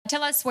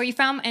tell us where you're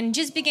from and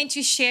just begin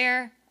to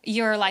share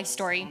your life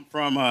story.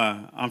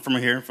 I'm from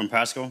here, from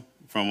Pasco,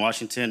 from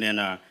Washington,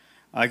 and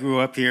I grew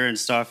up here and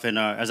stuff. And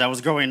as I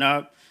was growing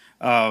up,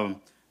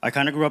 I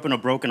kind of grew up in a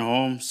broken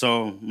home.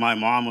 So my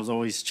mom was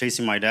always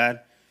chasing my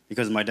dad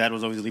because my dad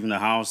was always leaving the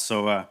house.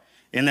 So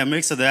in the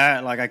mix of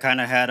that, like I kind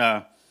of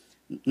had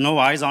no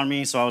eyes on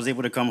me, so I was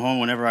able to come home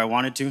whenever I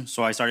wanted to.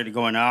 So I started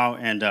going out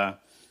and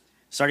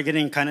started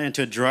getting kind of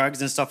into drugs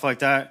and stuff like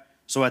that.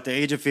 So at the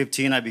age of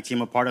 15, I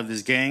became a part of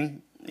this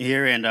gang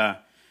here, and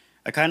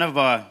I kind of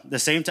at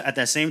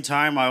that same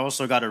time, I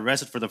also got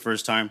arrested for the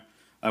first time.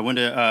 I went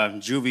to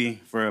juvie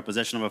for a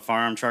possession of a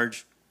firearm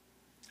charge,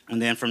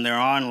 and then from there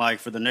on, like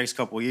for the next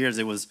couple of years,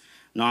 it was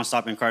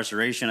nonstop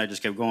incarceration. I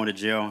just kept going to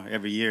jail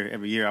every year.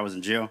 Every year I was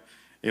in jail.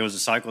 It was a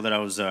cycle that I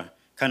was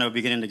kind of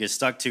beginning to get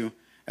stuck to.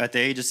 At the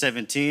age of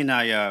 17,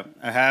 I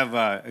have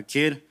a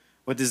kid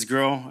with this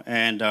girl,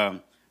 and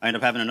I end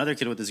up having another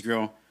kid with this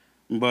girl.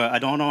 But I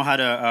don't know how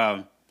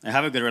to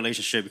have a good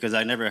relationship because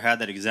I never had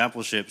that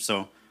exampleship,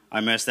 so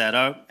I messed that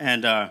up.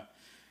 And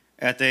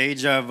at the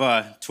age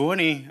of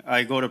 20,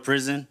 I go to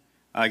prison.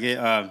 I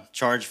get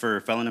charged for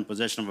felon in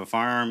possession of a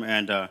firearm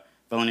and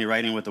felony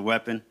writing with a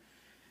weapon.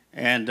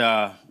 And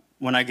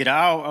when I get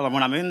out,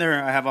 when I'm in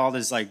there, I have all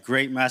this like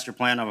great master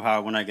plan of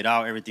how when I get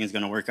out, everything's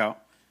going to work out,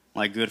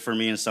 like good for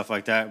me and stuff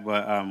like that.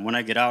 But when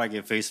I get out, I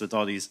get faced with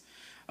all these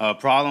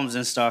problems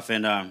and stuff,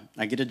 and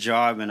I get a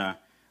job, and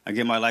I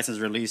get my license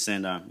released.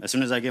 And as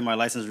soon as I get my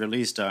license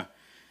released,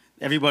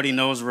 everybody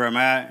knows where I'm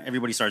at.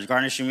 Everybody starts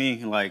garnishing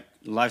me. Like,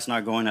 life's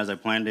not going as I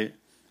planned it.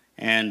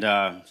 And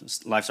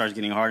life starts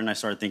getting hard, and I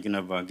started thinking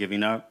of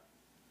giving up.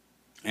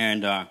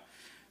 And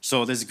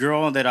so this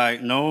girl that I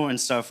know and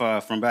stuff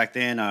from back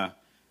then,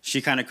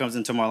 she kind of comes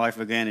into my life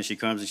again, and she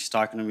comes and she's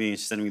talking to me, and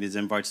she's sending me these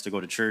invites to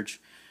go to church.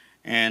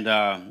 And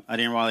I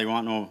didn't really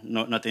want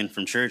nothing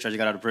from church. I just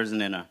got out of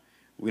prison, and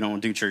we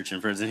don't do church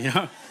in prison, you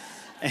know?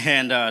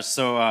 And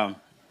so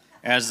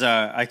as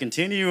I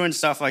continue and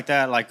stuff like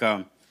that, like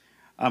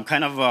I'm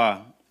kind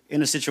of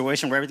in a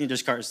situation where everything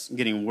just starts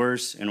getting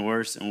worse and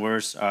worse and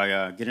worse.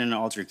 I get in an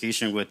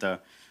altercation with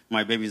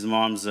my baby's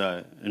mom's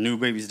new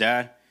baby's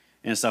dad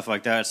and stuff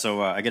like that.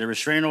 So I get a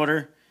restraining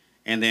order,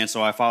 and then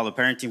so I follow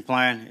the parenting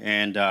plan,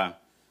 and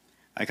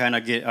I kind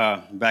of get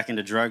back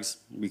into drugs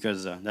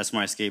because that's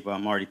my escape.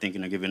 I'm already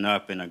thinking of giving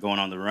up and going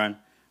on the run.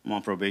 I'm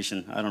on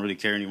probation. I don't really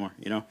care anymore,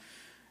 you know.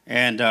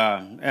 And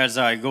as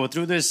I go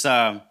through this,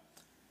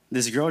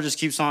 this girl just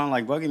keeps on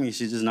like bugging me.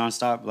 She's just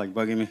nonstop like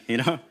bugging me, you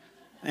know.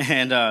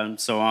 And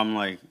so I'm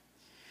like,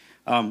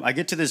 I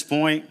get to this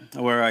point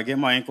where I get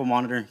my ankle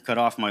monitor cut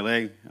off my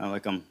leg.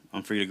 Like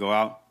I'm free to go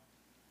out.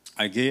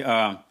 I get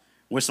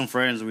with some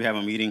friends. We have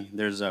a meeting.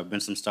 There's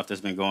been some stuff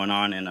that's been going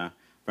on, and a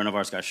friend of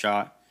ours got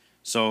shot.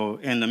 So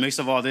in the mix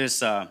of all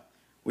this,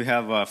 we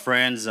have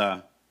friends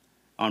on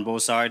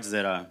both sides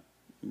that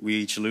we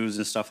each lose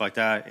and stuff like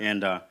that.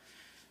 And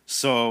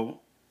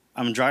so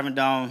I'm driving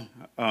down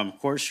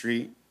Court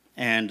Street,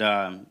 and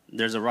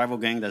there's a rival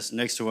gang that's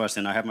next to us,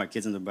 and I have my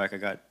kids in the back. I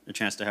got a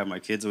chance to have my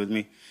kids with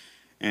me,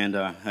 and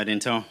I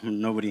didn't tell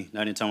nobody.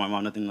 I didn't tell my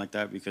mom nothing like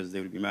that because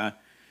they would be mad.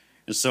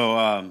 And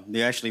so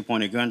they actually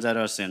pointed guns at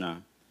us,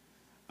 and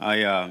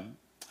I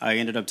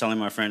ended up telling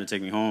my friend to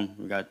take me home.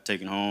 We got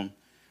taken home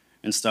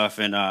and stuff.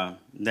 And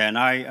then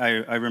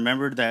I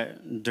remembered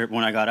that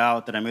when I got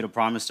out that I made a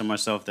promise to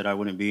myself that I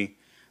wouldn't be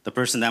the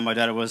person that my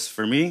dad was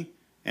for me,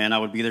 and I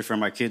would be there for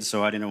my kids.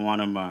 So I didn't want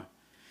them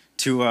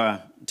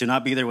to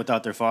not be there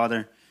without their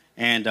father.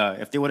 And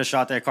if they would have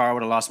shot that car, I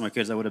would have lost my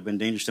kids. That would have been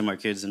dangerous to my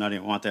kids, and I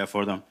didn't want that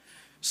for them.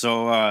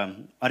 So I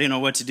didn't know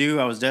what to do.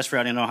 I was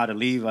desperate. I didn't know how to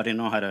leave. I didn't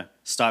know how to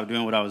stop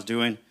doing what I was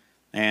doing.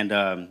 And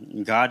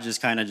God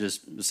just kind of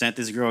just sent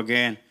this girl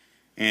again,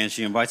 and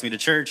she invites me to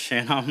church,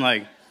 and I'm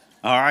like,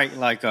 all right,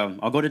 like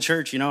I'll go to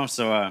church, you know.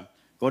 So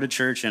go to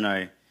church, and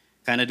I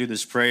kind of do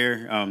this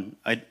prayer.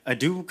 I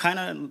do kind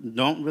of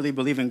don't really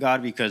believe in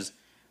God because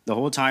the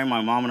whole time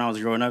my mom, when I was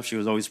growing up, she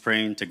was always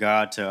praying to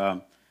God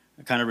to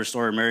kind of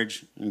restore her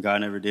marriage, and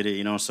God never did it,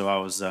 you know. So I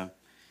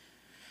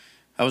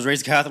was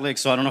raised Catholic,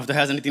 so I don't know if that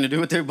has anything to do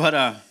with it,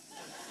 but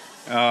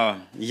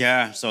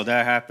yeah, so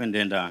that happened,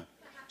 and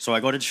so I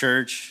go to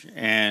church,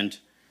 and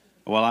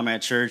while I'm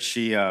at church,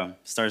 she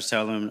starts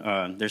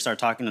telling, they start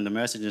talking in the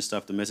message and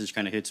stuff. The message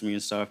kind of hits me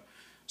and stuff.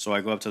 So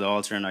I go up to the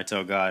altar and I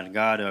tell God,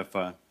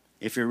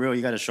 if you're real,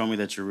 you got to show me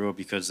that you're real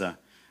because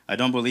I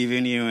don't believe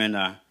in you.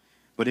 And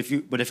but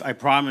if I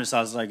promise,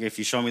 I was like, if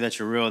you show me that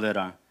you're real, that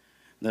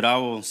I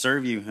will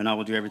serve you and I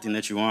will do everything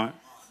that you want.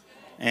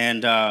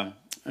 And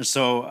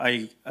so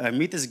I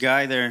meet this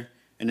guy there,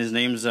 and his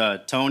name's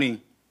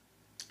Tony,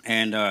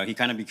 and he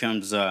kind of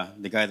becomes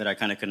the guy that I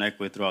kind of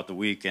connect with throughout the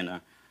week.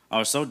 And I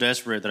was so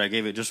desperate that I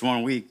gave it just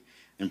 1 week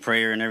in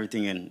prayer and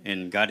everything,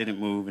 and God didn't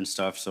move and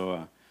stuff.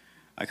 So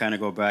I kind of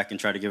go back and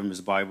try to give him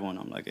his Bible, and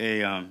I'm like,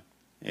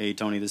 hey,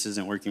 Tony, this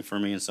isn't working for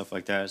me and stuff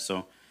like that.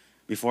 So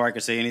before I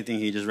could say anything,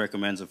 he just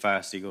recommends a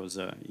fast. He goes,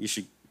 you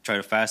should try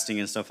to fasting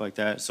and stuff like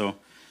that. So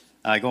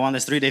I go on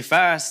this 3-day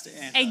fast.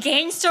 And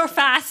against or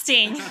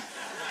fasting?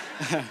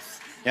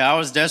 yeah, I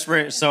was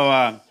desperate.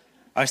 So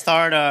I I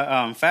start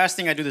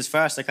fasting. I do this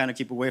fast. I kind of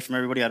keep away from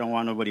everybody. I don't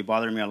want nobody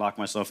bothering me. I lock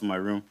myself in my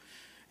room,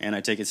 and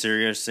I take it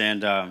serious.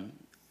 And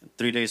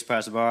 3 days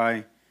pass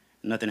by,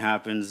 nothing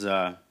happens.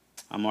 I'm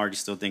already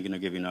still thinking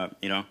of giving up,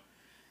 you know.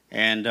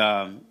 And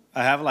I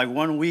have like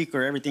 1 week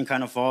where everything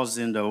kind of falls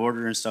into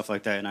order and stuff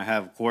like that. And I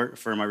have court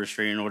for my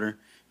restraining order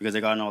because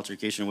I got an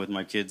altercation with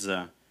my kids,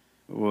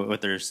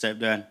 with their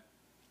stepdad.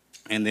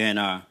 And then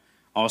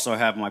also I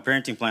have my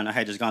parenting plan. I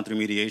had just gone through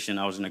mediation.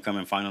 I was going to come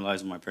and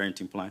finalize my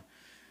parenting plan.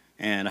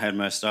 And I had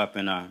messed up,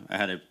 and I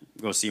had to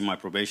go see my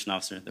probation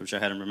officer, which I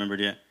hadn't remembered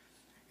yet.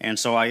 And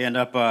so I end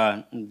up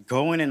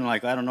going, and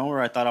like, I don't know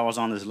where I thought I was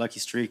on this lucky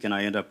streak, and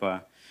I end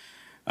up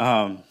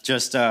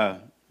just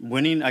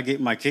winning. I get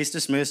my case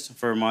dismissed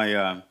for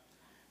my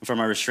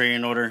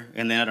restraining order,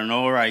 and then I don't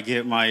know where I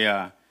get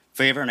my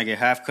favor, and I get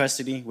half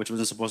custody, which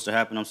wasn't supposed to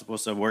happen. I'm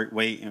supposed to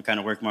wait, and kind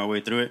of work my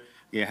way through it,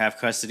 get half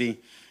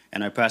custody,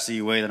 and I pass a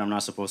UA that I'm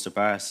not supposed to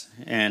pass.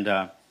 And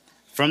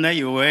from that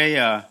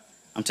UA,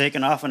 I'm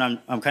taking off, and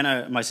I'm kind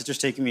of, my sister's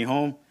taking me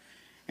home,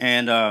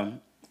 and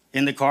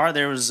in the car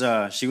there was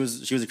she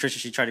was a Christian.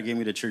 She tried to get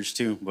me to church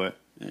too, but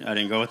I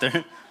didn't go with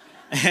her.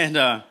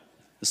 And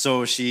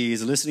so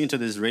she's listening to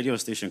this radio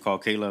station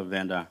called Caleb,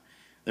 and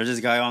there's this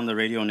guy on the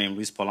radio named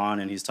Luis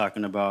Palan, and he's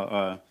talking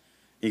about.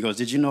 He goes,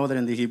 "Did you know that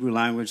in the Hebrew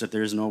language that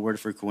there is no word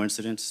for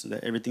coincidence?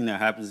 That everything that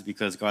happens is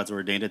because God's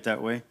ordained it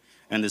that way.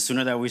 And the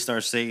sooner that we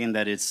start saying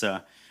that it's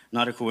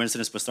not a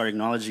coincidence, but start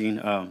acknowledging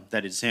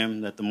that it's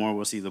Him, that the more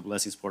we'll see the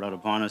blessings poured out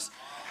upon us."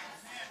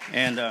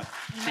 And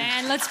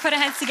man, let's put our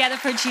hands together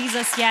for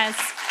Jesus. Yes,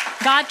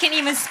 God can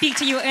even speak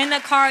to you in the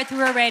car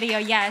through a radio.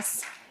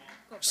 Yes.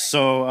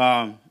 So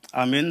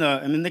I'm in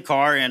the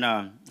car,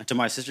 and to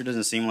my sister it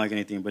doesn't seem like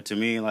anything, but to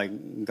me, like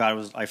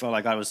I felt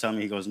like God was telling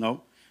me. He goes,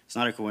 "Nope, it's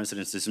not a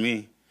coincidence. It's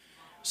me."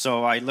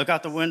 So I look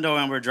out the window,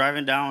 and we're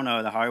driving down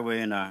the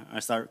highway, and I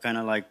start kind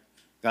of like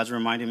God's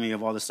reminding me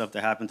of all the stuff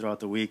that happened throughout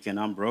the week, and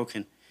I'm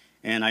broken.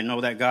 And I know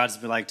that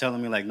God's like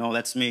telling me, like, "No,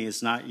 that's me.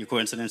 It's not your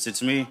coincidence.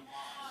 It's me."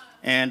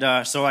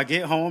 And so I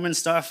get home and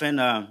stuff, and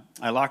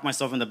I lock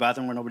myself in the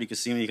bathroom where nobody could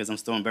see me because I'm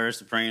still embarrassed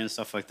to pray and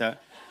stuff like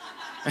that.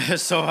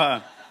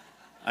 So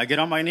I get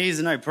on my knees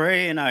and I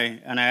pray, and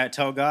I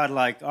tell God,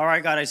 like, "All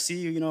right, God, I see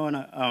you, you know,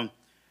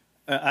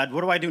 and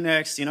what do I do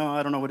next? You know,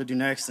 I don't know what to do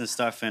next and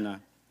stuff." And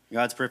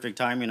God's perfect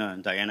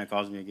timing. Diana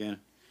calls me again.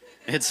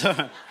 It's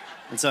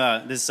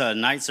this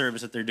night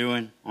service that they're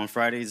doing on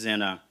Fridays,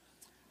 and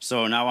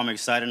so now I'm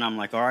excited. And I'm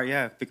like, "All right,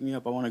 yeah, pick me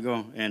up. I want to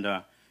go." And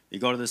you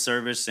go to the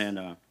service,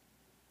 and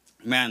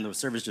man, the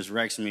service just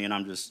wrecks me, and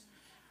I'm just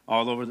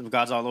all over.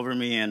 God's all over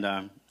me,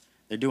 and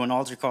they do an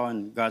altar call,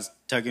 and God's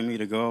tugging me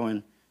to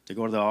go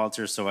to the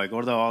altar. So I go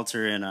to the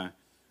altar, and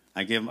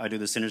I do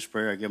the sinner's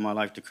prayer. I give my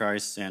life to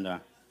Christ, and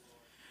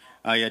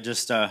I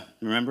just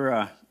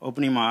remember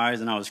opening my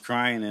eyes, and I was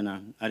crying, and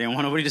I didn't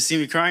want nobody to see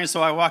me crying,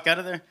 so I walk out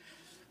of there.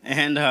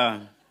 And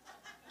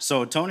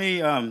so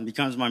Tony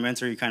becomes my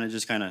mentor. He kind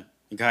of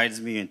guides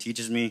me and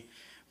teaches me.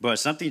 But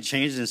something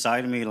changed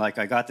inside of me. Like,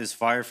 I got this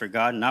fire for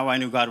God. Now I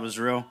knew God was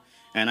real,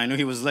 and I knew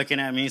He was looking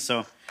at me.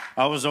 So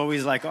I was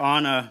always like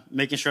on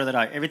making sure that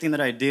everything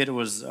that I did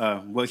was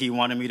what He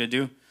wanted me to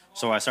do.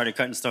 So I started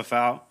cutting stuff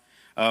out.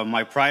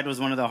 My pride was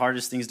one of the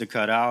hardest things to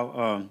cut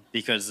out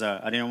because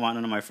I didn't want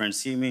none of my friends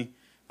see me,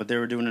 but they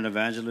were doing an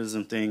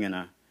evangelism thing, and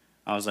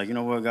I was like, "You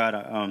know what, God,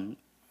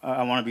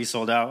 I want to be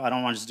sold out. I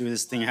don't want to just do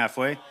this thing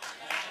halfway."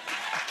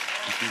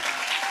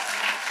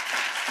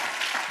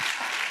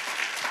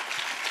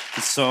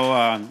 So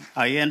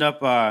I end up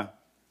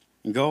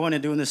going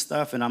and doing this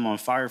stuff, and I'm on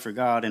fire for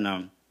God,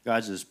 and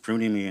God's just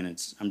pruning me, and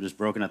I'm just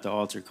broken at the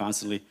altar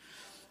constantly.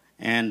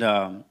 And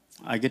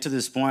I get to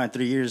this point at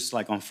 3 years,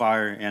 like on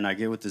fire, and I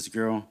get with this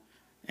girl,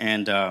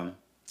 and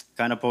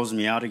kind of pulls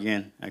me out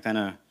again. I kind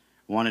of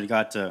wanted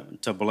God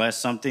to bless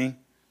something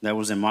that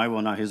was in my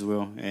will, not His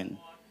will. And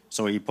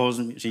so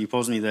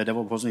the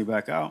devil pulls me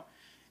back out,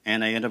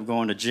 and I end up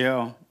going to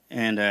jail,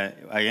 and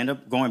I end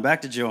up going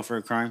back to jail for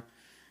a crime.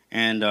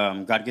 And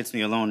God gets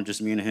me alone,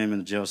 just me and Him in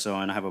the jail cell,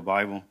 and I have a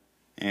Bible.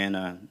 And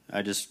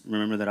I just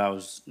remember that I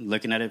was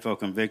looking at it, felt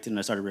convicted, and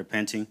I started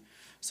repenting,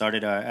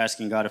 started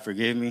asking God to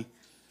forgive me.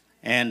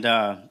 And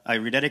I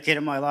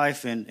rededicated my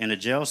life in a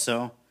jail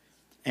cell.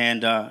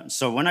 And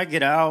so when I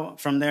get out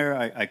from there,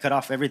 I cut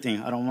off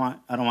everything. I don't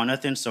want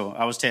nothing. So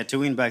I was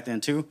tattooing back then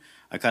too.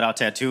 I cut out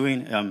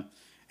tattooing.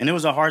 And it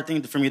was a hard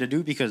thing for me to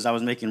do because I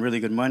was making really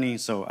good money.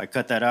 So I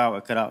cut that out. I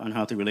cut out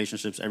unhealthy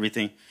relationships,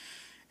 everything.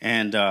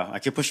 And I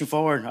kept pushing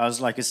forward. I was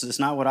like, it's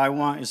not what I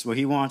want, it's what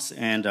He wants.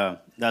 And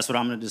that's what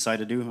I'm going to decide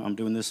to do. I'm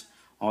doing this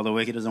all the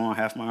way. He doesn't want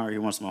half my heart. He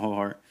wants my whole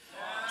heart.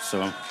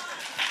 So.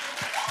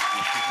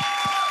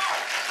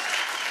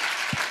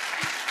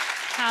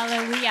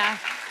 Hallelujah.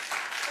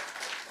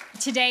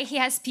 Today, He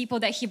has people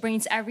that He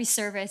brings every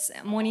service,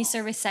 morning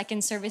service,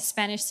 second service,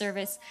 Spanish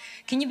service.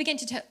 Can you begin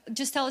to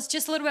just tell us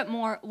just a little bit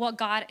more what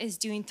God is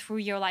doing through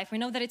your life? We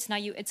know that it's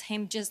not you, it's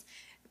Him. Just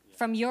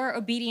from your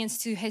obedience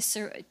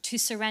to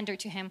surrender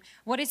to Him,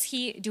 what is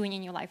He doing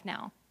in your life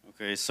now?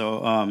 Okay,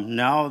 so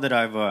now that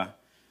I've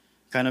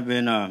kind of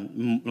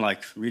been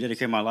like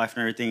rededicating my life and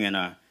everything,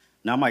 and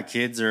now my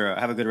kids I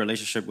have a good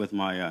relationship with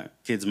my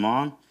kids'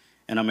 mom,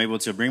 and I'm able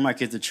to bring my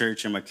kids to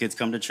church, and my kids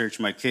come to church.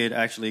 My kid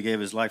actually gave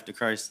his life to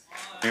Christ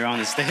here on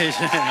the stage.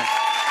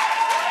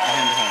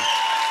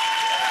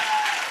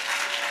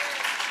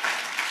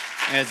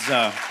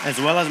 As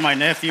well as my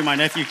nephew. My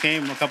nephew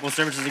came a couple of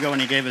services ago,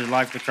 and he gave his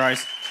life to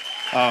Christ.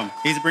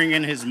 He's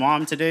bringing his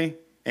mom today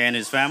and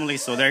his family,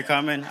 so they're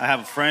coming. I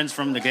have friends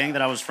from the gang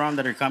that I was from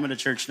that are coming to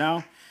church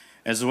now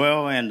as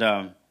well.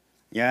 And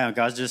yeah,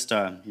 God's just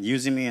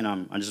using me, and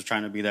I'm just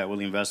trying to be that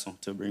willing vessel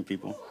to bring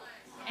people.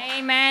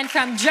 Amen.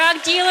 From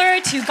drug dealer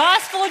to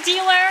gospel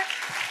dealer.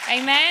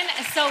 Amen.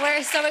 So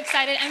we're so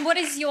excited. And what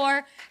is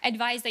your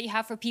advice that you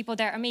have for people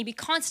that are maybe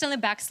constantly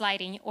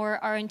backsliding or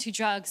are into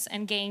drugs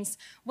and gangs?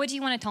 What do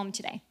you want to tell them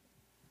today?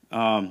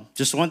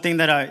 Just one thing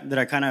that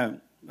I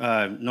kind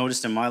of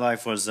noticed in my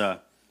life was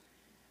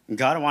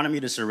God wanted me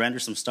to surrender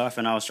some stuff,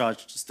 and I was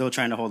still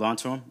trying to hold on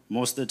to Him.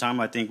 Most of the time,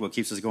 I think what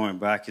keeps us going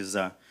back is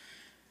that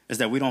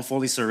we don't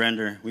fully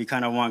surrender. We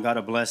kind of want God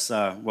to bless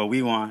what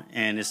we want,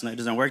 and it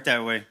doesn't work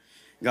that way.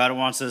 God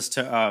wants us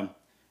to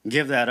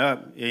give that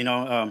up. You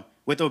know,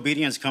 with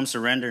obedience comes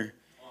surrender,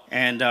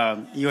 and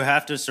you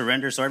have to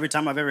surrender. So every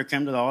time I've ever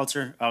come to the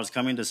altar, I was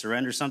coming to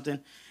surrender something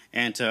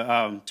and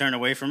to turn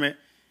away from it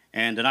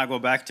and to not go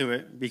back to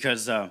it,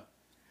 because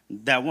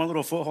that one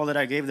little foothold that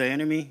I gave the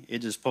enemy, it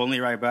just pulled me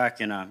right back.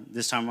 And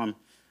this time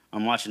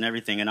I'm watching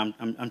everything, and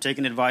I'm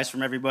taking advice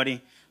from everybody.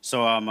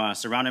 So I'm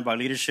surrounded by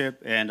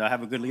leadership, and I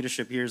have a good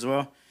leadership here as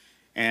well.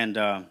 And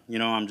you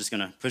know, I'm just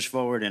gonna push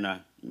forward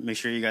and make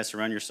sure you guys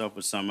surround yourself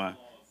with some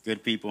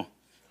good people,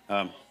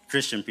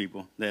 Christian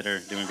people that are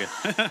doing good.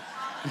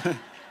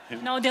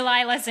 No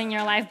Delilahs in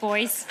your life,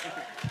 boys.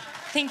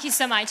 Thank you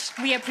so much.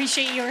 We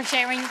appreciate your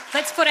sharing.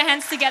 Let's put our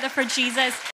hands together for Jesus.